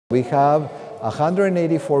We have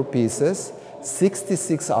 184 pieces,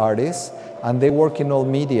 66 artists, and they work in all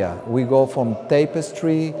media. We go from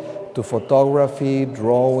tapestry to photography,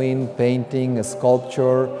 drawing, painting,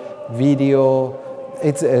 sculpture, video,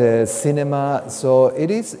 it's cinema. So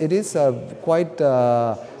it is quite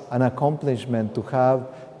an accomplishment to have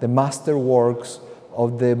the master works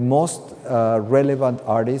of the most relevant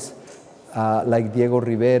artists like Diego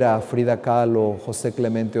Rivera, Frida Kahlo,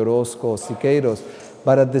 Clemente Orozco, Siqueiros.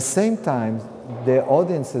 But at the same time, the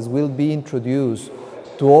audiences will be introduced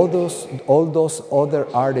to all those other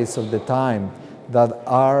artists of the time that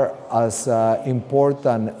are as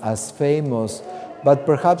important, as famous, but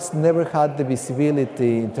perhaps never had the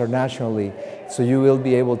visibility internationally, so you will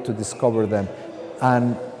be able to discover them.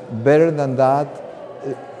 And better than that,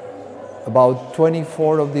 about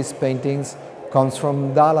 24 of these paintings comes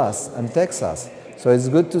from Dallas and Texas. So it's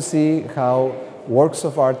good to see how works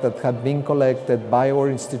of art that have been collected by our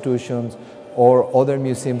institutions or other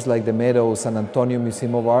museums like the Meadows San Antonio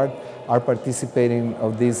Museum of Art are participating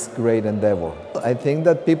of this great endeavor. I think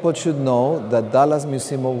that people should know that Dallas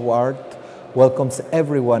Museum of Art welcomes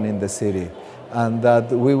everyone in the city and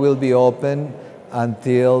that we will be open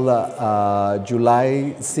until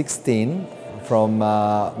July 16 from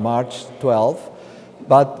March 12.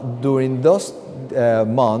 But during those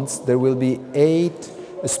months, there will be 8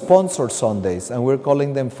 sponsored Sundays, and we're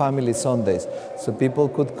calling them Family Sundays. So people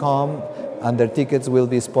could come, and their tickets will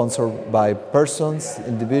be sponsored by persons,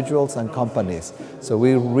 individuals, and companies. So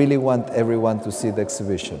we really want everyone to see the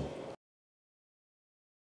exhibition.